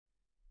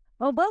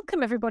Well,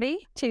 welcome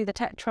everybody to the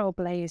Tech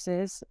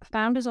Trailblazers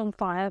Founders on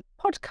Fire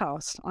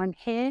podcast. I'm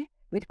here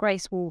with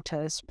Grace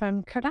Waters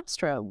from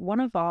Codastra, one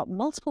of our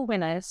multiple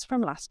winners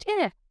from last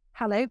year.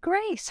 Hello,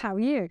 Grace. How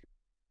are you?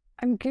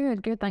 I'm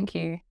good, thank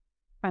you.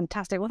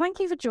 Fantastic. Well, thank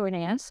you for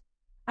joining us.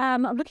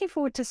 I'm looking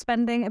forward to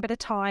spending a bit of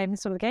time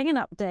sort of getting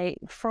an update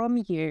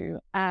from you.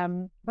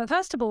 But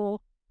first of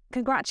all,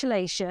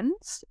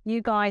 congratulations.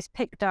 You guys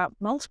picked up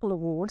multiple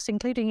awards,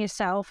 including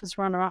yourself as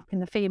runner-up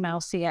in the Female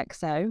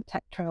CXO,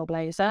 Tech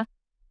Trailblazer,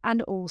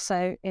 and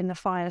also in the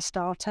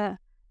Firestarter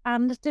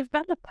and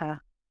Developer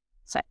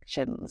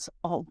sections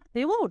of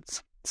the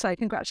awards. So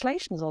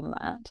congratulations on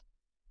that.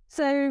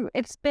 So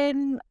it's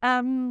been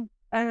an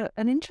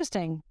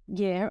interesting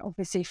year,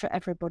 obviously, for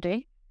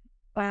everybody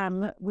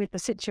with the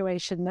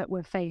situation that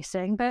we're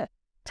facing. But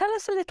tell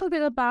us a little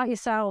bit about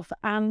yourself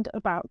and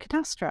about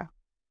Cadastra.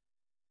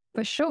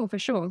 For sure.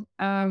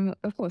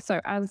 Of course. So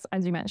as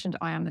you mentioned,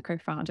 I am the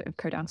co-founder of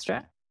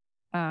Codastra,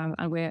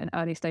 and we're an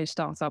early stage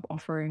startup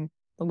offering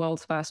the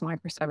world's first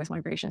microservice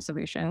migration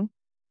solution.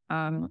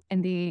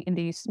 In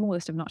the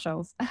smallest of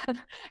nutshells,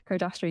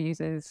 Codastra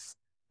uses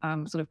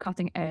sort of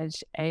cutting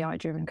edge AI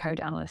driven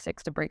code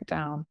analytics to break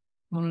down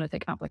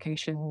monolithic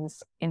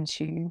applications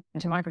into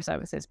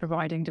microservices,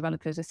 providing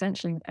developers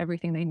essentially with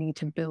everything they need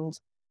to build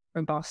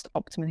robust,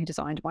 optimally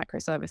designed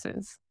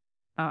microservices.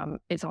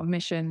 It's our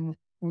mission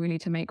really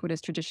to make what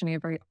is traditionally a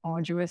very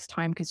arduous,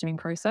 time-consuming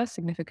process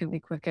significantly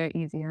quicker,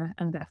 easier,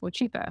 and therefore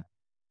cheaper.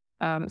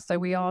 So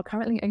we are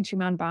currently a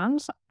two-man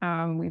band.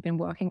 We've been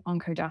working on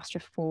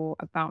Codastra for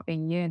about a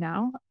year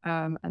now,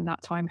 and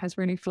that time has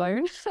really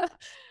flown.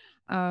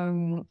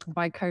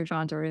 My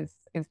co-founder is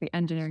the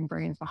engineering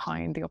brains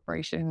behind the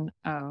operation,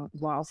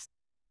 whilst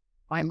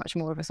I'm much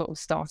more of a sort of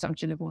startup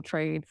jack of all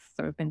trades.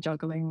 So I've been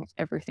juggling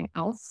everything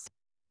else.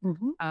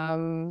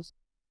 Mm-hmm.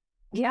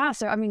 Yeah,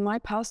 so I mean, my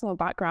personal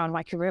background,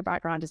 my career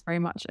background is very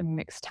much a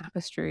mixed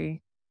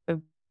tapestry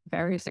of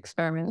various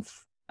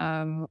experiments.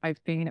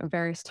 I've been at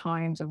various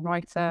times a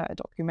writer, a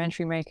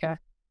documentary maker,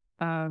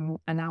 and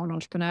now an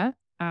entrepreneur.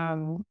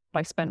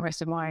 I spent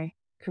most of my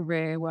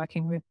career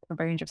working with a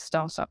range of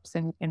startups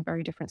in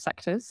very different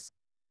sectors.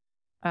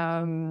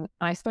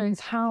 I suppose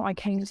how I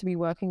came to be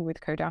working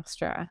with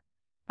Codastra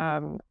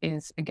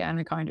is again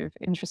a kind of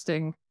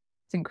interesting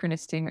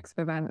synchronicity mix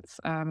of events.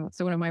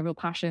 So one of my real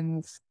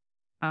passions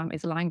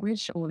is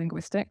language or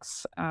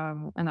linguistics,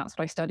 and that's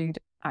what I studied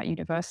at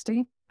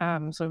university.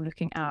 Sort of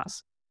looking at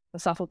the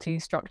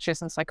subtleties,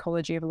 structures, and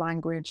psychology of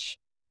language,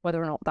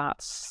 whether or not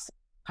that's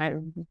kind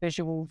of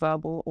visual,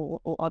 verbal,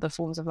 or other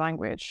forms of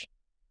language.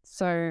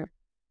 So,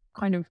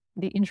 kind of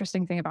the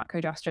interesting thing about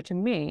Codastra to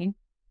me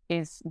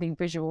is the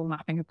visual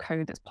mapping of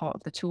code that's part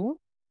of the tool.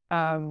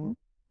 And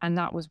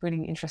that was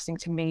really interesting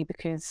to me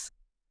because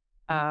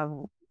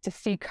to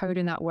see code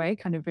in that way,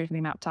 kind of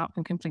visually mapped out,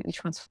 can completely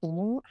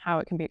transform how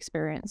it can be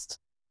experienced,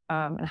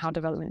 and how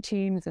development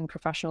teams and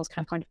professionals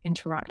can kind of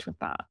interact with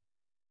that.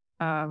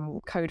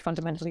 Code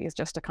fundamentally is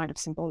just a kind of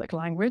symbolic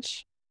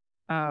language.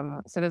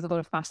 So there's a lot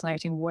of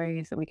fascinating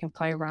ways that we can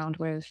play around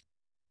with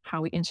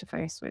how we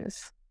interface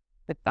with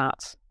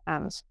that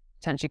and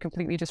potentially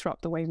completely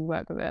disrupt the way we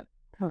work with it.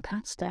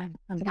 Fantastic.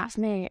 So that's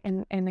me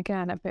in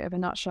again, a bit of a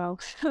nutshell.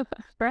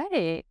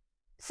 Great.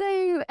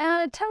 So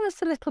tell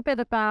us a little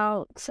bit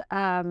about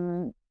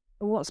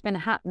what's been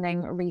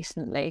happening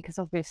recently, because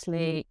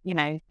obviously, you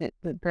know,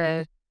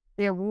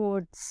 the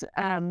awards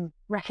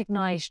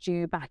recognised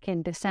you back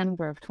in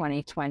December of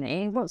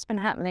 2020. What's been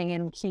happening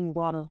in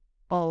Q1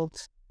 of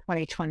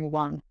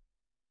 2021?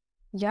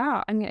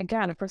 Yeah, I mean,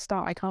 again, for a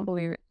start, I can't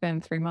believe it's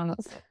been 3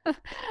 months.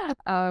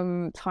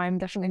 Time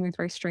definitely moves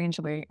very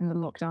strangely in the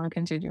lockdown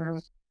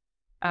continuum.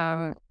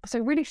 So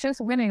really since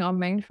winning, our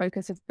main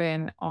focus has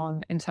been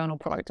on internal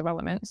product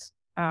development.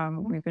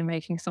 We've been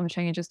making some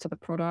changes to the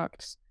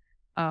product,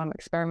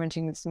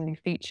 experimenting with some new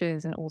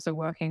features, and also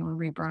working on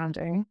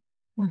rebranding.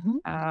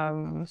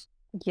 Mm-hmm.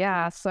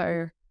 Yeah,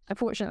 so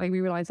unfortunately, we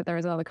realized that there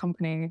is another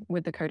company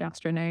with the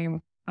Codastra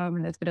name,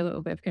 and there's been a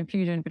little bit of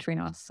confusion between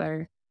us.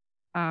 So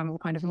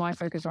kind of my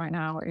focus right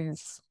now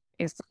is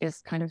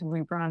kind of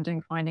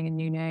rebranding, finding a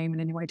new name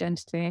and a new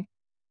identity.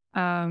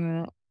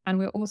 And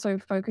we're also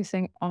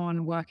focusing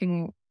on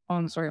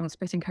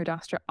splitting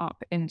Codastra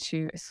up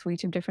into a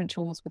suite of different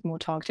tools with more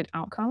targeted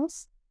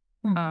outcomes,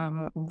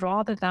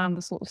 rather than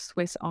the sort of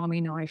Swiss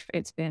Army knife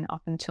it's been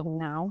up until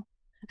now.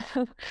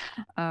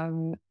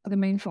 The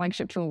main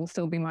flagship tool will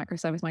still be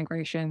microservice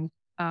migration.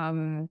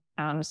 And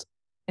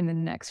in the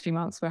next few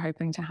months, we're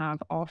hoping to have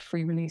our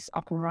free release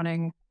up and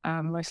running,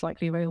 most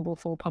likely available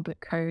for public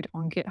code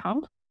on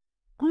GitHub.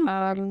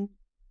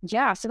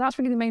 Yeah, so that's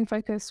really the main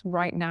focus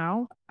right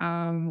now,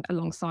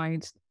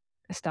 alongside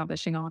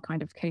establishing our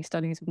kind of case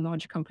studies with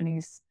larger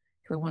companies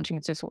who are wanting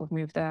to sort of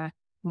move their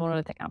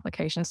monolithic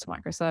applications to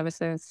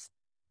microservices.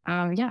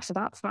 Yeah, so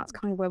that's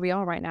kind of where we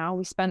are right now.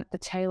 We spent the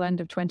tail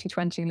end of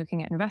 2020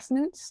 looking at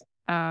investments,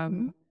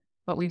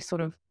 but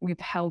we've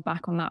held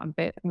back on that a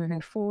bit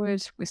moving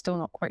forward. We're still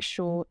not quite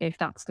sure if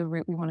that's the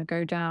route we want to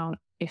go down,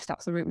 if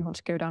that's the route we want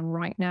to go down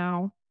right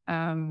now.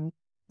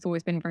 it's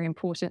always been very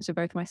important to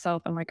both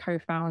myself and my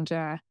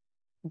co-founder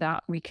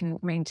that we can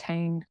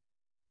maintain,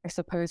 I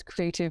suppose,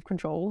 creative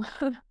control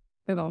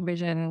with our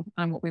vision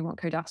and what we want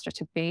Codastra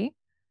to be.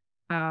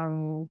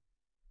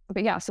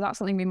 But yeah, so that's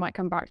something we might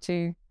come back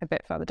to a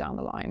bit further down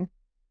the line.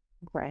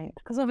 Great.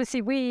 Because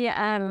obviously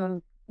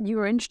you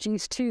were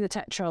introduced to the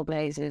Tech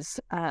Trailblazers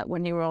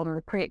when you were on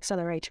the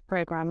pre-accelerator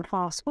program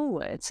Fast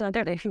Forward. So I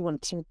don't know if you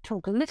want to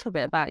talk a little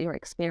bit about your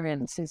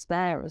experiences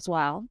there as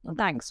well. And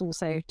thanks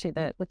also to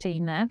the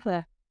team there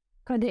for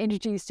kind of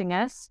introducing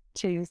us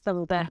to some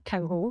of their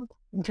cohort,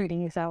 including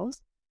yourselves.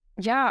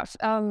 Yeah,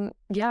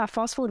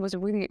 Fast Forward was a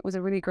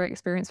really great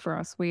experience for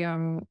us. We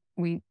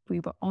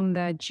were on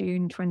their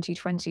June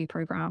 2020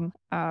 program,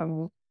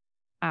 and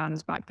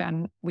back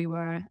then we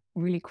were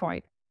really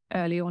quite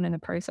early on in the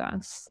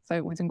process, so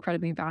it was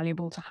incredibly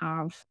valuable to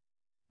have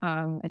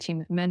a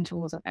team of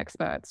mentors and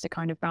experts to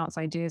kind of bounce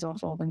ideas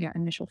off of and get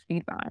initial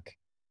feedback.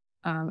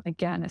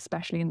 Again,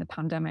 especially in the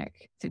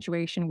pandemic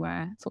situation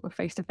where sort of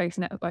face-to-face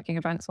networking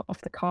events were off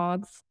the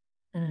cards.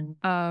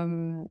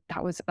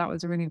 That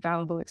was a really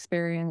valuable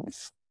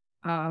experience,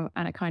 and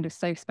a kind of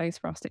safe space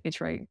for us to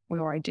iterate with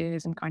our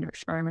ideas and kind of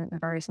experiment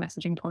with various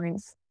messaging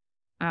points.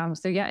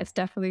 So yeah, it's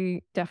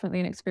definitely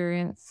an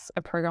experience,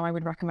 a program I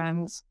would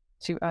recommend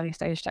to early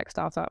stage tech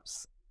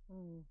startups.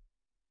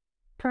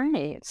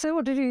 Great. So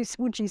what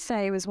would you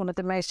say was one of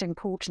the most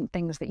important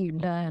things that you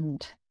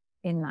learned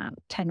in that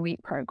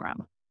 10-week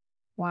program?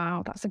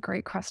 Wow, that's a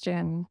great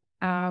question.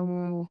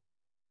 I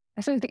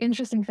suppose the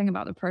interesting thing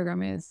about the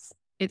program is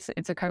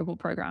it's a cohort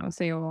program,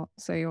 so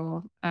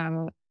you're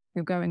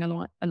going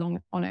along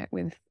on it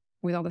with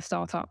other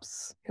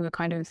startups who are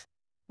kind of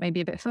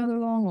maybe a bit further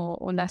along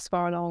or less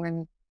far along,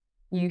 and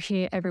you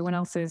hear everyone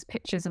else's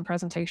pitches and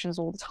presentations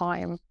all the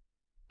time,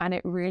 and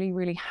it really,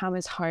 really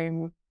hammers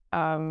home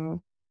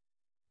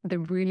the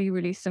really,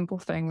 really simple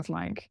things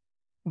like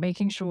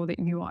making sure that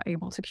you are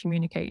able to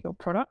communicate your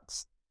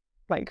products,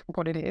 like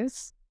what it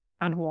is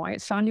and why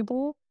it's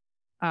valuable,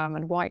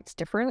 and why it's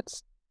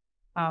different.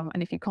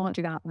 And if you can't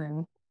do that,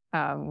 then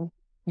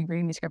you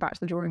really need to go back to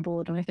the drawing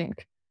board. And I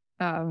think,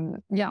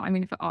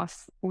 for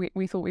us,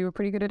 we thought we were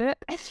pretty good at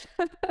it.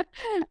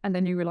 And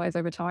then you realize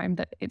over time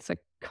that it's a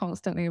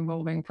constantly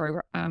evolving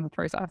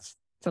process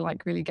to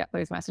like really get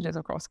those messages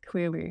across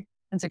clearly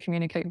and to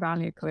communicate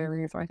value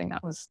clearly. So I think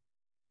that was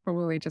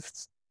probably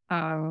just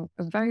a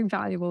very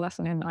valuable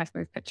lesson in, I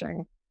suppose,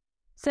 pitching.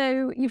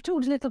 So you've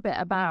talked a little bit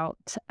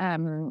about,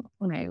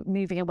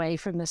 moving away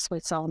from the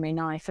Swiss Army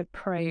knife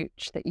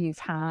approach that you've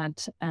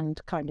had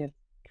and kind of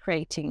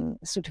creating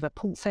sort of a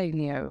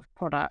portfolio of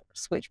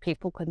products which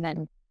people can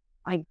then,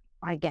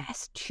 I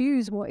guess,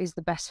 choose what is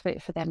the best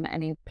fit for them at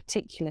any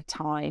particular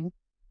time,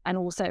 and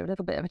also a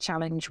little bit of a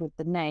challenge with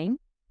the name,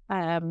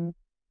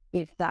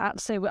 if that.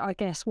 So I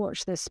guess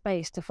watch this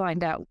space to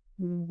find out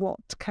what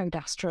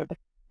Codastra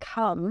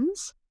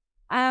becomes.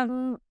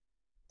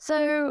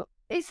 So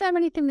is there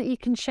anything that you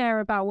can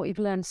share about what you've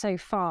learned so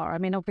far? I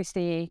mean,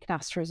 obviously,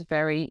 Codastra is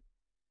very,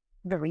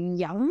 very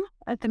young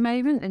at the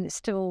moment, and it's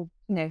still,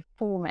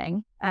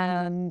 forming.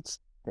 And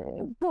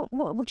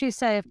what would you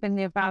say have been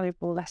the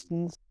valuable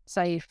lessons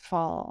so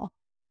far?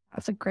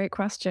 That's a great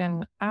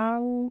question.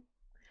 I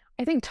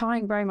think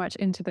tying very much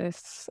into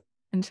this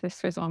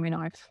Swiss Army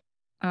knife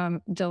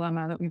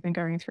dilemma that we've been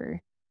going through,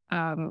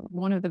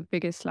 one of the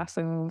biggest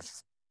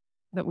lessons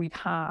that we've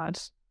had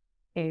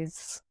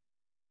is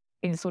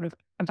sort of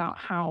about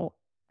how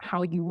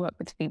you work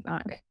with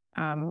feedback.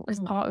 As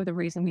part of the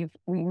reason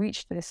we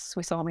reached this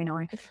Swiss Army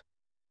knife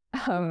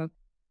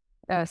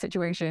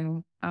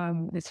situation,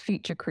 this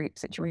feature creep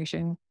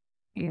situation,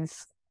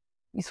 is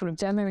sort of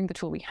demoing the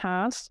tool we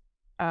had,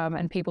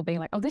 and people being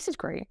like, "Oh, this is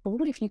great, but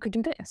what if you could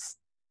do this?"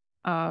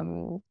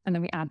 And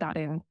then we add that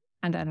in,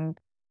 and then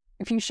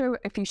if you show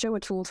a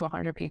tool to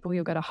 100 people,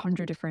 you'll get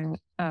 100 different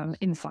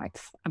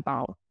insights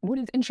about what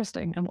is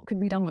interesting and what could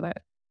be done with it.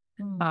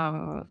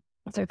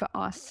 So for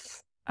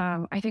us,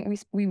 I think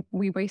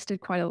we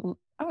wasted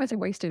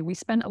we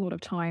spent a lot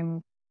of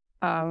time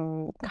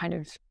kind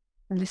of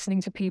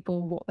listening to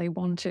people, what they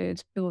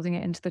wanted, building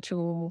it into the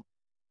tool,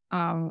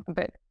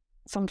 but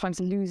sometimes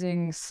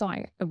losing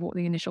sight of what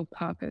the initial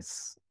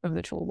purpose of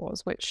the tool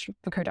was, which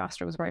for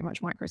Codastra was very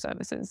much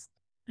microservices.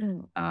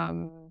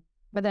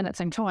 But then at the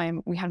same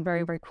time, we had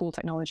very, very cool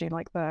technology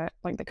like the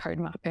code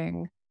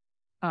mapping,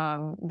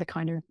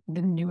 the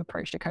new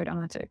approach to code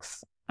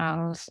analytics,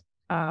 and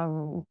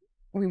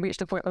we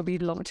reached a point where we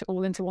lumped it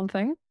all into one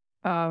thing,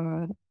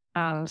 and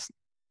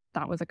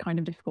that was a kind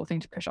of difficult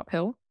thing to push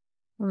uphill,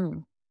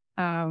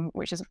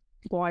 which is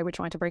why we're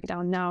trying to break it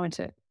down now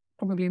into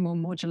probably a more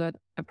modular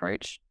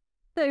approach.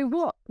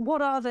 So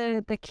what are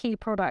the key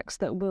products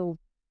that will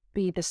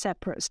be the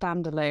separate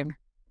standalone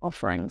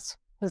offerings?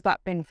 Has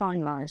that been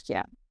finalized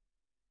yet?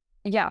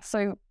 Yeah,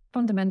 so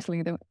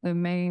fundamentally, the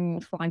main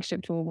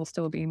flagship tool will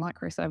still be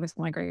microservice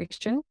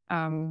migration.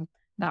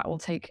 That will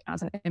take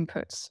as an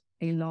input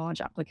a large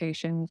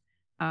application,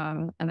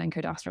 and then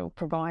Codastra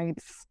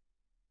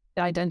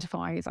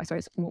identifies, I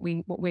suppose, what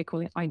we're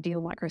calling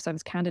ideal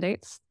microservice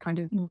candidates, kind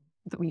of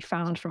that we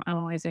found from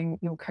analyzing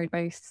your code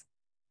base.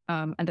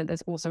 And then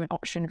there's also an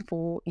option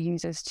for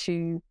users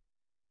to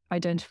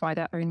identify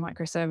their own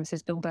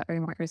microservices, build their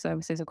own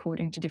microservices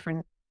according to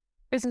different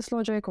business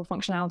logic or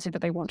functionality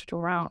that they want to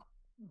draw out.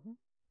 Mm-hmm.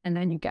 And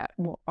then you get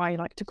what I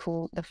like to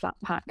call the flat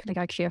pack, the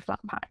IKEA flat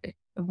pack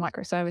of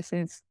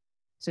microservices,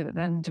 so that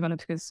then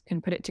developers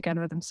can put it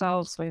together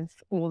themselves with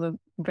all the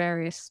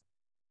various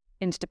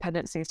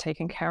interdependencies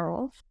taken care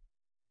of.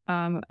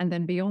 And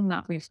then beyond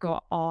that, we've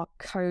got our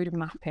code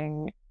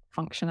mapping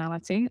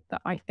functionality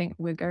that I think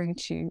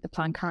the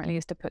plan currently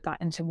is to put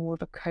that into more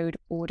of a code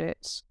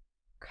audit,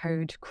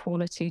 code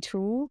quality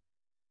tool.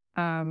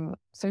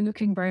 So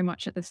looking very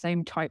much at the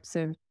same types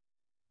of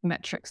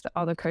metrics that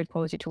other code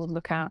quality tools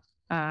look at.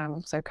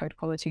 So code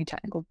quality,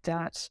 technical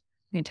debt,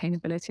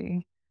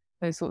 maintainability,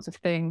 those sorts of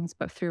things,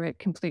 but through a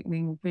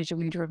completely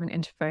visually driven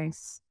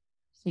interface.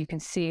 You can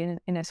see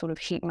in a sort of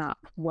heat map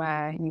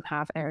where you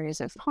have areas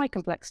of high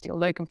complexity or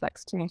low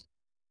complexity.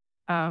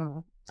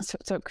 So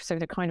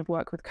to kind of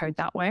work with code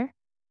that way.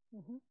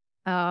 Mm-hmm.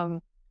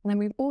 And then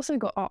we've also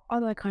got our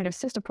other kind of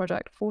sister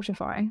project,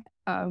 Fortify,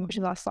 which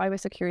is our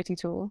cybersecurity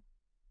tool,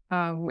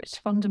 which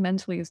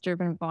fundamentally is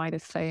driven by the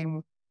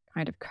same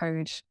kind of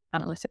code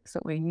analytics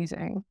that we're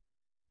using.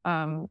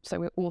 So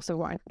we're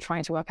also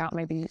trying to work out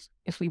maybe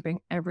if we bring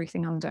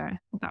everything under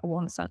that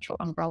one central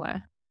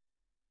umbrella.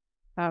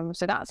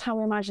 So that's how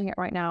we're imagining it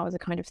right now, as a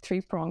kind of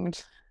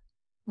three-pronged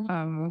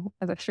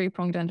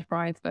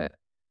enterprise, but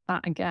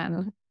that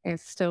again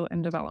is still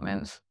in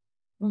development.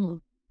 Mm.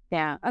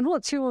 Yeah. And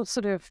what's your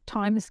sort of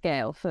time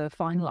scale for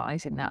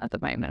finalizing that at the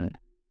moment?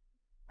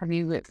 Have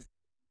you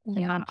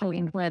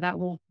where that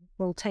will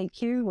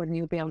take you, when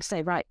you'll be able to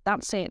say, right,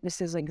 that's it,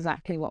 this is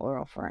exactly what we're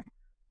offering?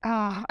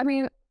 I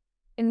mean,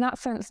 in that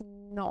sense,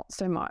 not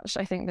so much.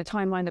 I think the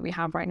timeline that we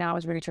have right now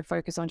is really to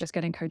focus on just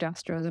getting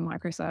Codestra as a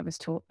microservice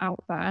tool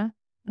out there,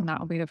 and that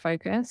will be the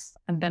focus.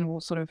 And then we'll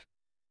sort of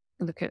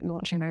look at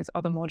launching those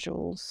other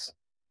modules,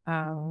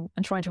 and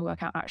trying to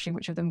work out actually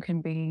which of them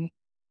can be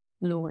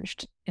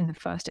launched in the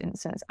first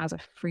instance as a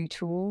free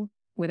tool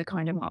with a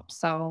kind of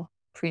upsell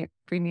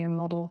premium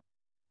model.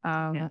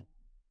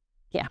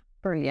 Yeah,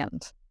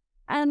 brilliant.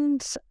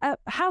 And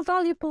how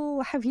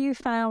valuable have you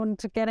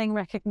found getting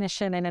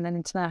recognition in an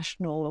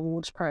international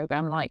awards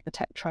program like the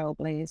Tech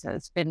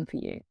Trailblazers been for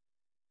you?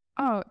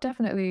 Oh,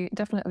 definitely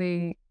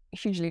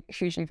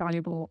hugely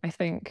valuable. I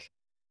think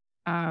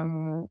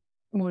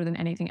more than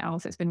anything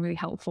else, it's been really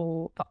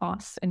helpful for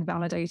us in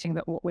validating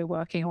that what we're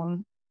working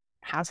on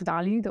has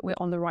value, that we're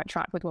on the right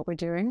track with what we're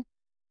doing.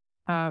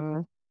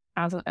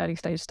 As an early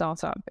stage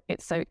startup,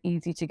 it's so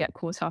easy to get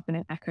caught up in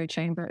an echo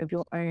chamber of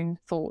your own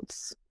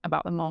thoughts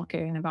about the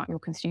market and about your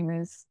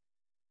consumers.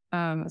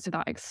 So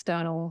that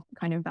external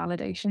kind of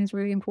validation is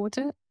really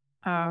important.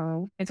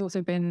 It's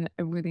also been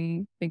a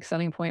really big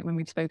selling point when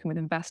we've spoken with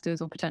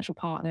investors or potential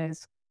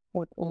partners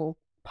or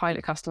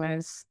pilot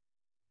customers.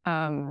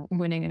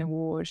 Winning an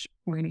award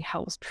really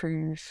helps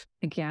prove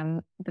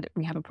again that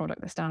we have a product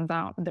that stands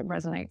out and that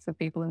resonates with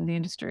people in the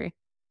industry.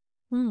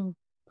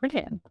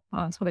 Brilliant.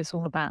 Well, that's what it's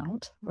all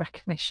about,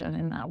 recognition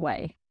in that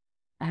way,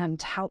 and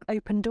help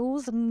open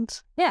doors and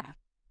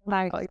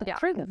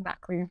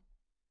exactly.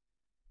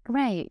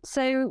 Great.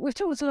 So we've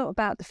talked a lot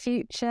about the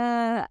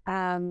future.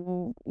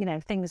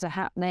 Things are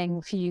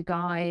happening for you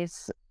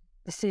guys,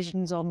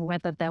 decisions on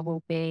whether there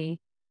will be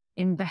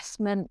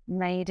investment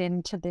made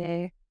into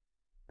the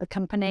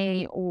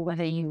company or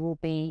whether you will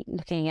be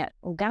looking at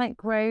organic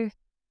growth.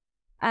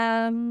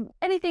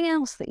 Anything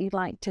else that you'd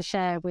like to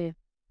share with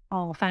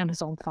our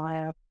Founders on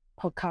Fire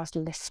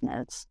podcast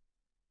listeners?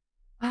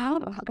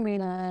 We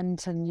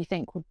learned and you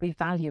think would be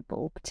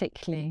valuable,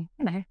 particularly,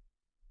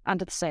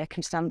 under the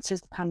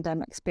circumstances. The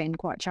pandemic's been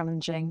quite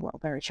challenging,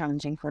 very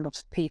challenging for a lot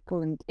of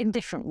people in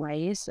different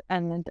ways.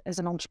 And as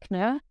an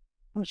entrepreneur,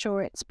 I'm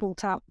sure it's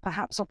brought up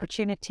perhaps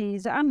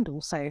opportunities and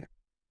also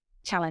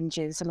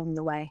challenges along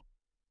the way.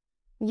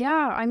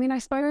 Yeah, I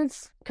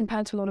suppose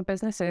compared to a lot of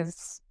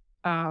businesses,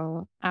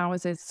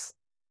 ours is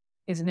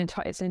it's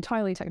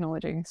entirely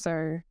technology.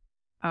 So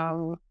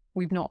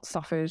we've not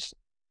suffered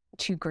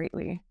too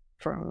greatly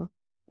from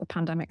the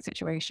pandemic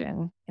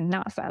situation in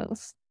that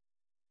sense.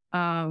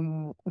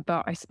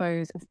 But I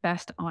suppose as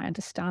best I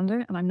understand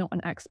it, and I'm not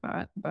an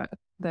expert, but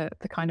the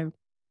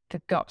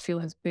gut feel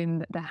has been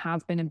that there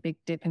has been a big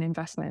dip in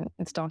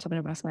startup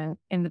investment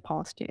in the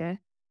past year,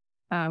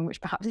 which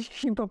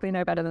perhaps you probably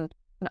know better than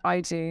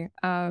I do.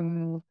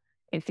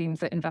 It seems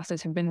that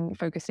investors have been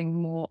focusing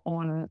more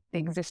on the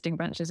existing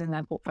ventures in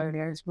their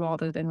portfolios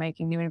rather than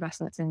making new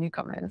investments in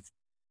newcomers.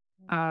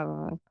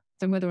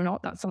 So whether or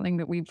not that's something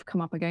that we've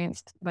come up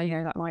against,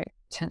 that might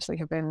potentially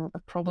have been a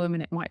problem,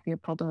 and it might be a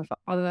problem for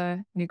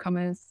other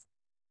newcomers.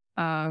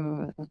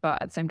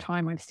 But at the same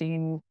time, I've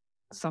seen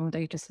some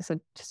data to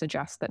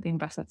suggest that the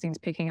investment seems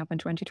picking up in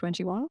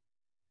 2021.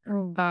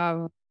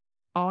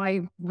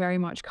 I very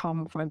much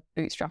come from a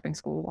bootstrapping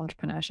school of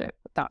entrepreneurship.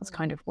 That's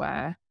kind of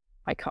where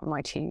I cut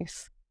my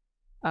teeth.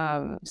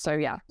 So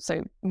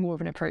more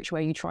of an approach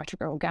where you try to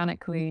grow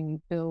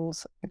organically,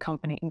 build a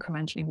company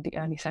incrementally with the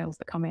early sales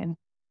that come in.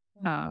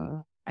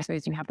 I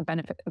suppose you have the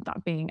benefit of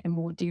that being a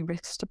more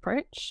de-risked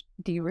approach.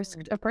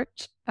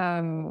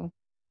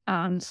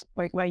 And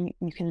where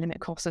you can limit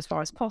costs as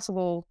far as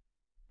possible.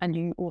 And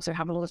you also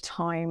have a lot of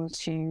time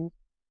to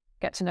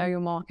get to know your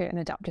market and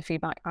adapt to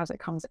feedback as it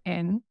comes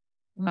in.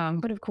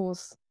 But of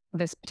course,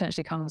 this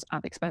potentially comes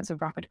at the expense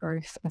of rapid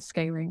growth and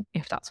scaling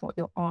if that's what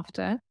you're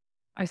after.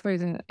 I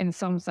suppose in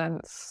some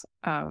sense,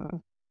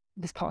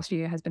 this past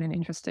year has been an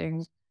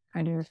interesting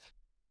kind of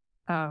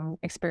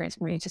experience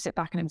for me to sit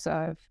back and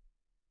observe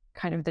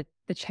kind of the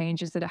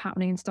changes that are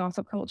happening in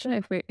startup culture.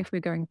 If we're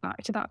going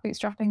back to that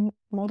bootstrapping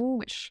model,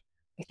 which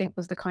I think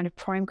was the kind of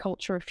prime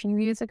culture a few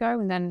years ago,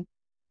 and then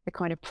the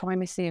kind of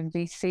primacy of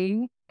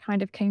VC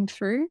kind of came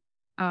through.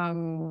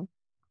 So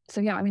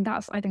yeah, I mean, I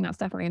think that's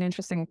definitely an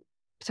interesting,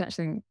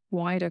 potentially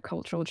wider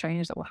cultural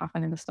change that will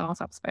happen in the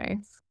startup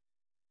space.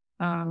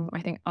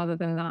 I think other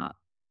than that,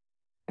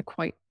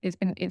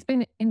 it's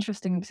been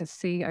interesting to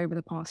see over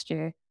the past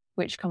year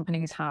which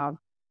companies have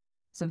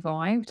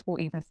survived or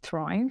even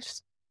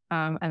thrived,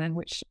 and then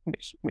which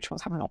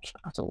ones have not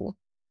at all.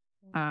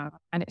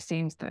 And it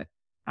seems that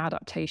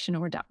adaptation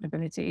or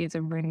adaptability is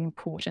a really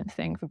important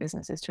thing for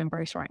businesses to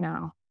embrace right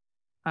now,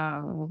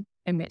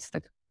 amidst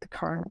the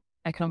current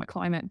economic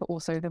climate, but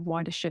also the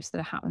wider shifts that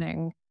are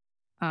happening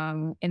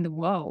in the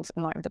world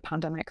in light of the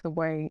pandemic. The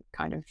way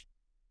kind of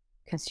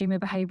consumer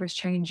behavior is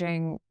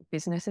changing,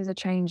 businesses are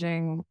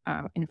changing,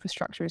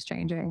 infrastructure is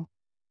changing.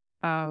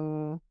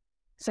 So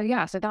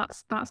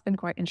that's been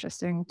quite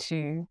interesting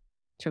to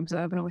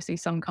observe. And obviously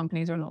some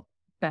companies are a lot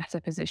better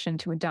positioned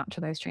to adapt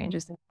to those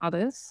changes than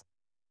others.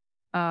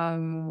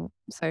 So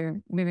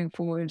moving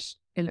forward,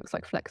 it looks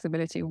like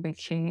flexibility will be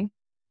key.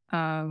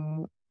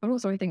 But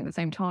also I think at the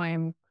same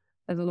time,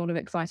 there's a lot of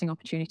exciting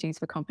opportunities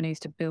for companies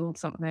to build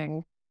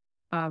something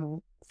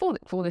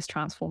for this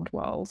transformed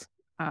world,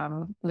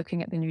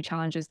 looking at the new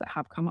challenges that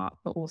have come up,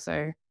 but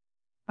also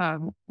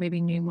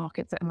maybe new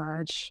markets that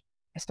emerge.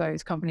 I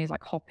suppose companies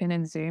like Hopin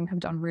and Zoom have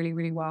done really,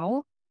 really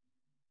well.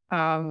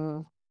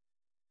 And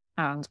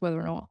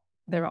whether or not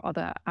there are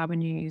other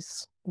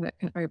avenues that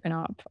can open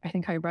up. I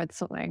think I read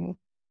something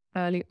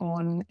early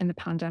on in the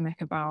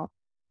pandemic about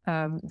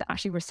that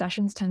actually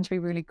recessions tend to be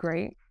really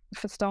great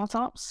for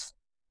startups.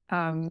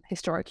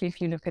 Historically,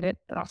 if you look at it,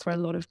 that's where a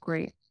lot of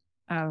great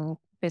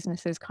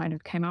businesses kind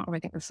of came out of. I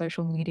think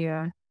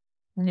the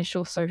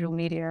initial social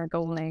media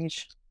golden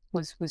age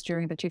was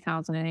during the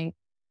 2008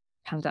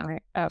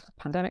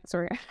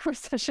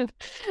 recession.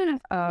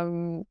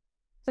 So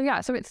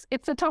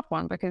it's a tough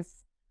one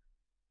because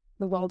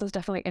the world is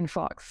definitely in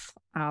flux.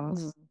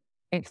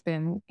 It's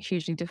been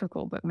hugely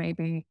difficult, but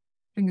maybe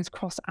fingers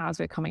crossed as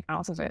we're coming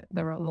out of it,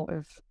 there are a lot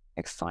of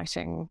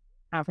exciting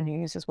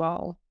avenues as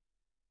well.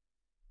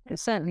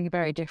 It's certainly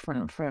very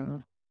different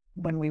from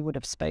when we would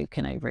have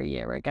spoken over a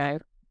year ago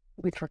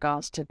with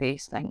regards to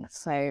these things.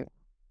 So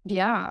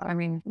yeah, I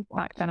mean,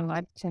 back then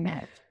I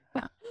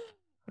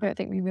don't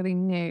think we really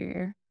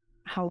knew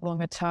how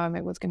long a term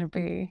it was going to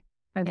be.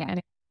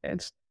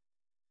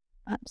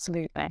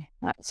 Absolutely.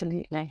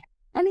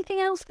 Anything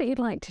else that you'd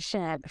like to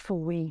share before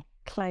we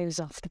close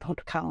off the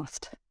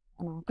podcast?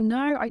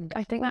 No,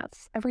 I think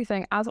that's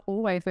everything. As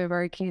always, we're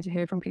very keen to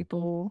hear from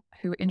people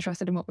who are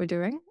interested in what we're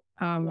doing,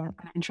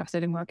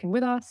 interested in working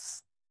with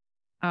us,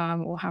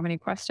 or have any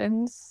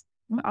questions.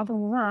 Other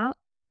than that,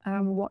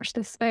 watch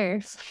this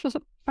space.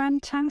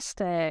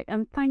 Fantastic.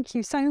 And thank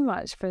you so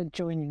much for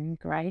joining,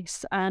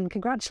 Grace. And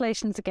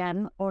congratulations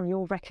again on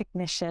your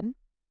recognition.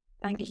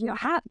 Thank you. Your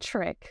hat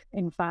trick,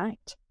 in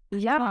fact.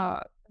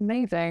 Yeah,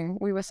 amazing.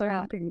 We were so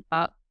happy with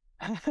that.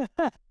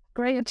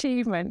 Great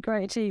achievement.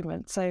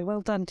 So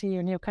well done to you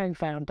and your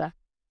co-founder.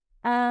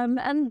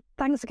 And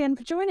thanks again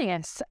for joining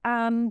us.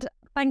 And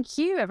thank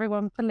you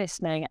everyone for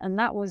listening. And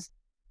that was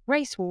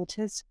Grace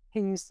Waters,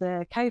 who's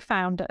the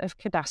co-founder of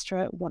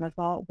Cadastra, one of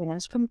our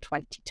winners from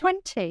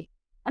 2020.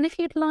 And if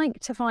you'd like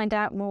to find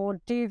out more,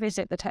 do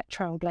visit the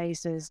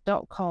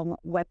techtrailblazers.com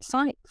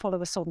website.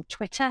 Follow us on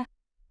Twitter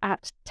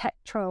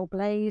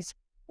 @techtrailblaze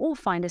or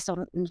find us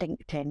on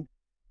LinkedIn.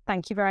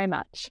 Thank you very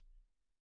much.